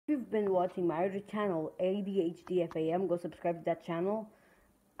been watching my other channel, ADHDFAM, go subscribe to that channel.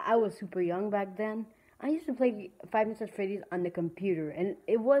 I was super young back then. I used to play Five Nights at Freddy's on the computer, and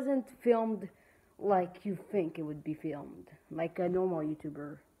it wasn't filmed like you think it would be filmed, like a normal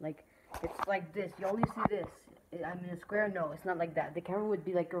YouTuber. Like, it's like this. You only see this. I'm in a square. No, it's not like that. The camera would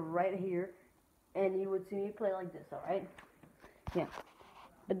be like right here, and you would see me play like this. All right? Yeah.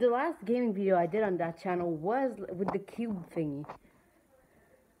 But the last gaming video I did on that channel was with the cube thingy,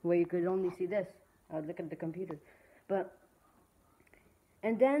 where you could only see this. I would look at the computer,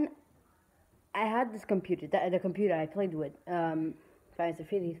 and then I had this computer, the computer I played with, Five Nights at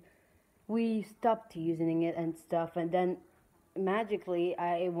Freddy's. We stopped using it and stuff, and then magically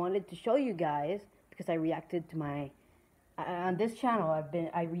I wanted to show you guys, because I reacted to my on this channel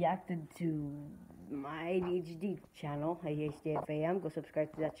I reacted to my ADHD channel, ADHD FAM. Go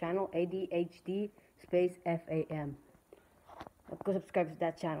subscribe to that channel, ADHD space FAM. Go subscribe to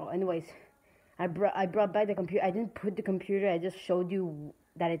that channel. Anyways, I brought back the computer. I didn't put the computer, I just showed you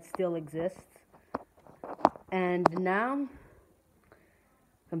that it still exists. And now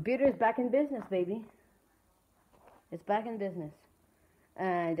computer is back in business, baby. It's back in business.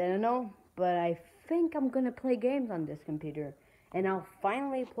 And I don't know, but I think I'm gonna play games on this computer. And I'll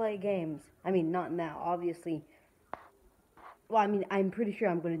finally play games. I mean, not now, obviously. Well, I mean, I'm pretty sure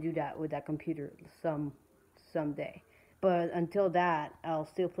I'm gonna do that with that computer someday. But until that, I'll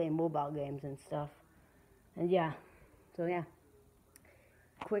still play mobile games and stuff. And yeah, so yeah.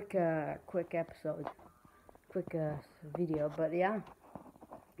 Quick episode. Quick video, but yeah.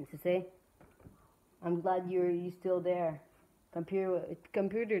 To say, I'm glad you're still there.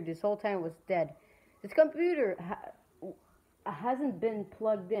 Computer this whole time was dead. This computer hasn't been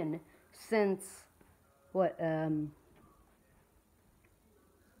plugged in since what?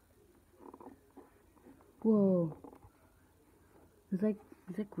 Whoa! It's like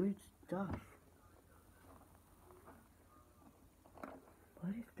weird stuff.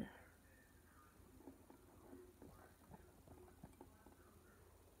 What is that?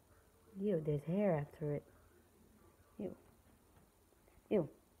 Ew, there's hair after it. Ew. Ew.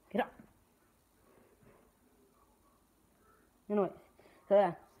 Get up. Anyways, so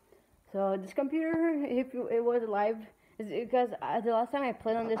yeah. So this computer, if it was alive, is because the last time I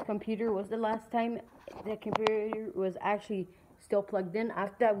played on this computer was the last time the computer was actually still plugged in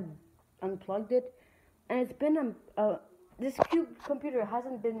after I unplugged it. And it's been this computer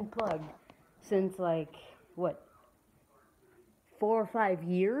hasn't been plugged since like what, 4 or 5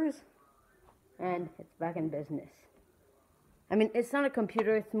 years. And it's back in business. I mean, it's not a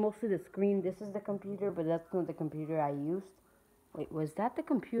computer, it's mostly the screen. This is the computer, but that's not the computer I used. Wait, was that the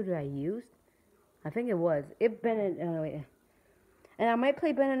computer I used? I think it was. Wait. And I might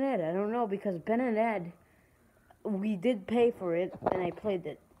play Ben and Ed, I don't know, because Ben and Ed, we did pay for it, and I played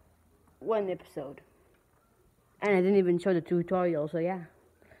it. One episode. And I didn't even show the tutorial, so yeah.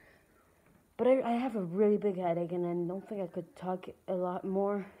 But I have a really big headache, and I don't think I could talk a lot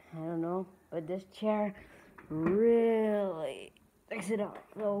more. I don't know. But this chair really takes it up.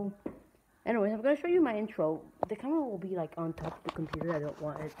 So, anyways, I'm going to show you my intro. The camera will be like on top of the computer. I don't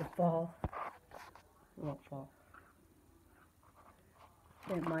want it to fall. It won't fall.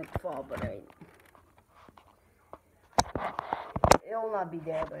 It might fall, but it'll not be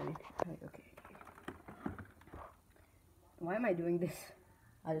there, but okay. Why am I doing this?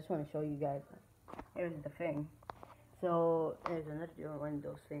 I just want to show you guys. Here's the thing. So there's another one of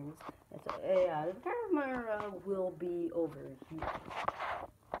those things. So, yeah, the camera will be over here. Jesus.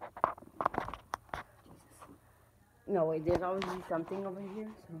 No, wait, there's obviously something over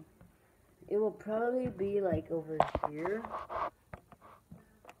here, so it will probably be like over here.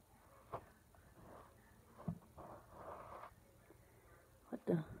 What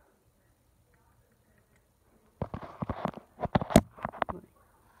the?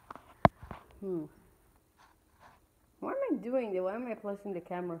 What am I doing? Why am I placing the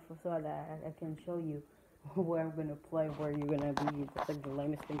camera so that I can show you where I'm gonna play, where you're gonna be? That's like the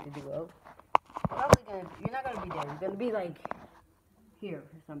lamest thing to do. Oh, you're not gonna be there. You're gonna be like here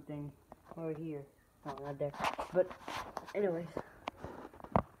or something, or here. No, not there. But anyways,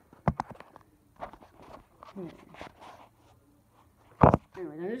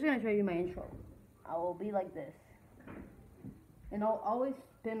 anyways, I'm just gonna show you my intro. I will be like this, and I'll always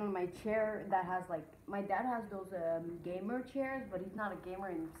spin on my chair that has like, my dad has those gamer chairs, but he's not a gamer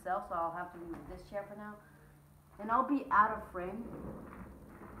himself, so I'll have to use this chair for now. And I'll be out of frame.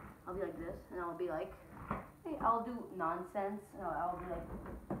 I'll be like this, and I'll be like, hey, I'll do nonsense. I'll be like,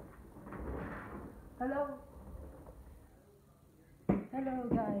 hello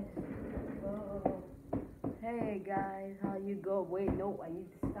guys. Whoa. Hey guys, how you go? Wait, no, I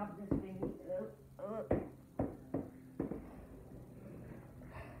need to stop this thing.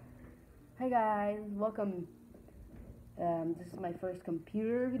 Hey guys, welcome. This is my first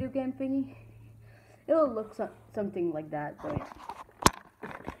computer video game thingy. It'll look something like that.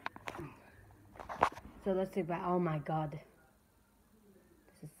 So let's see about. Oh my god,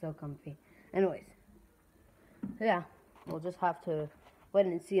 this is so comfy. Anyways, yeah, we'll just have to wait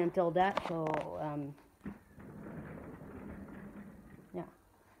and see until that. So yeah,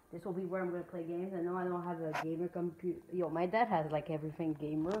 this will be where I'm gonna play games. I know I don't have a gamer computer. Yo, my dad has like everything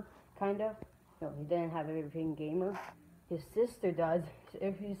gamer, kind of. No, he didn't have everything gamer. His sister does.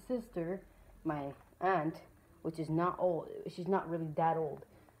 If his sister, my aunt, which is not old, she's not really that old.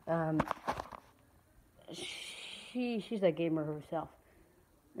 She's a gamer herself,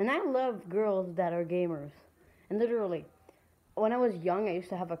 and I love girls that are gamers. And literally, when I was young, I used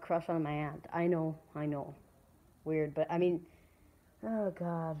to have a crush on my aunt. I know, weird, but I mean, oh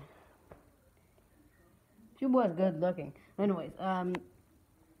god, she was good looking. Anyways, and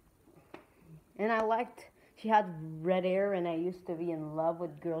I liked. She had red hair, and I used to be in love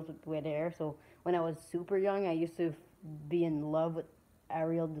with girls with red hair. So when I was super young, I used to be in love with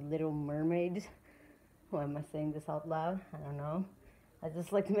Ariel, the Little Mermaid. Why am I saying this out loud? I don't know. I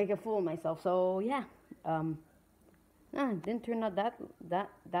just like to make a fool of myself. So yeah, it didn't turn out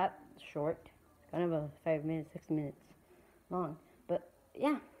that short. Kind of a 5 minutes, 6 minutes long. But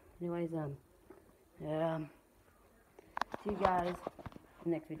yeah. Anyways, see you guys in the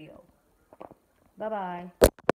next video. Bye bye.